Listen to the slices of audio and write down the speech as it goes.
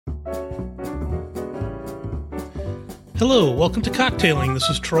Hello, welcome to Cocktailing. This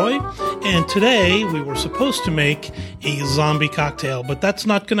is Troy, and today we were supposed to make a zombie cocktail, but that's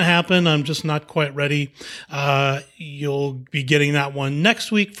not going to happen. I'm just not quite ready. You'll be getting that one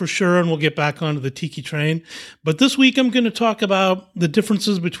next week for sure, and we'll get back onto the tiki train. But this week I'm going to talk about the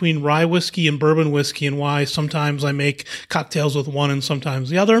differences between rye whiskey and bourbon whiskey and why sometimes I make cocktails with one and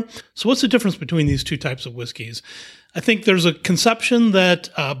sometimes the other. So what's the difference between these two types of whiskeys? I think there's a conception that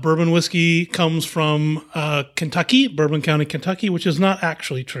bourbon whiskey comes from Kentucky, Bourbon County, Kentucky, which is not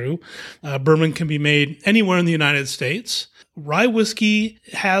actually true. Bourbon can be made anywhere in the United States. Rye whiskey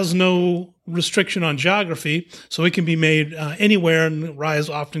has no restriction on geography, so it can be made anywhere, and ryes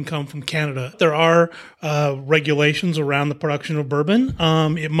often come from Canada. There are regulations around the production of bourbon.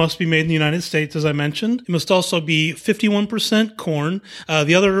 It must be made in the United States, as I mentioned. It must also be 51% corn.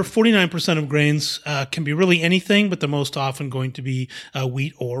 The other 49% of grains can be really anything, but they're most often going to be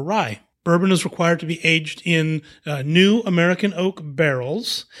wheat or rye. Bourbon is required to be aged in new American oak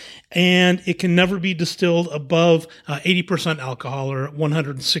barrels, and it can never be distilled above 80% alcohol or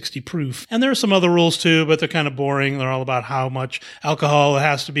 160 proof. And there are some other rules too, but they're kind of boring. They're all about how much alcohol it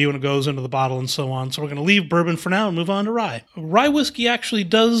has to be when it goes into the bottle and so on. So we're going to leave bourbon for now and move on to rye. Rye whiskey actually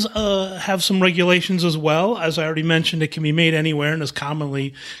does have some regulations as well. As I already mentioned, it can be made anywhere and as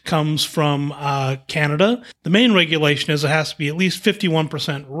commonly comes from Canada. The main regulation is it has to be at least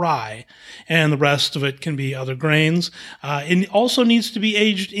 51% rye, and the rest of it can be other grains. It also needs to be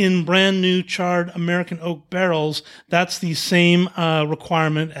aged in brand new charred American oak barrels. That's the same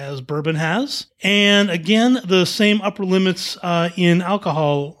requirement as bourbon has. And again, the same upper limits in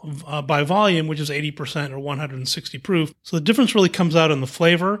alcohol by volume, which is 80% or 160 proof. So the difference really comes out in the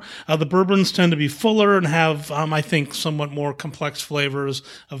flavor. The bourbons tend to be fuller and have, I think, somewhat more complex flavors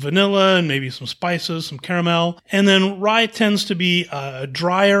of vanilla and maybe some spices, some caramel. And then rye tends to be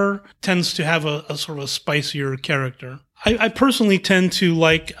drier, tends to have a sort of a spicier character. I personally tend to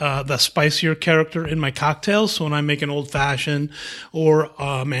like the spicier character in my cocktails. So when I make an old fashioned or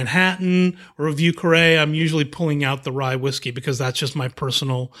a Manhattan or a Vieux Carré, I'm usually pulling out the rye whiskey because that's just my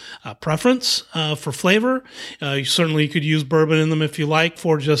personal preference for flavor. You certainly could use bourbon in them if you like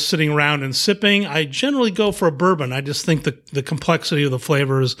for just sitting around and sipping. I generally go for a bourbon. I just think the complexity of the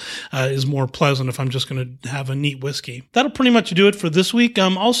flavors is more pleasant if I'm just going to have a neat whiskey. That'll pretty much do it for this week.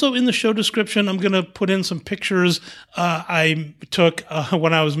 Also in the show description, I'm going to put in some pictures I took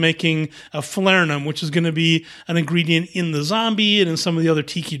when I was making a falernum, which is going to be an ingredient in the zombie and in some of the other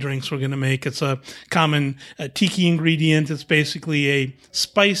tiki drinks we're going to make. It's a common tiki ingredient. It's basically a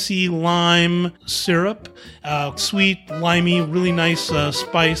spicy lime syrup, sweet, limey, really nice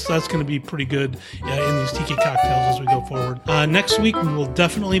spice. That's going to be pretty good in these tiki cocktails as we go forward. Next week, we will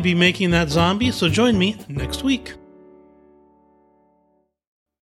definitely be making that zombie, so join me next week.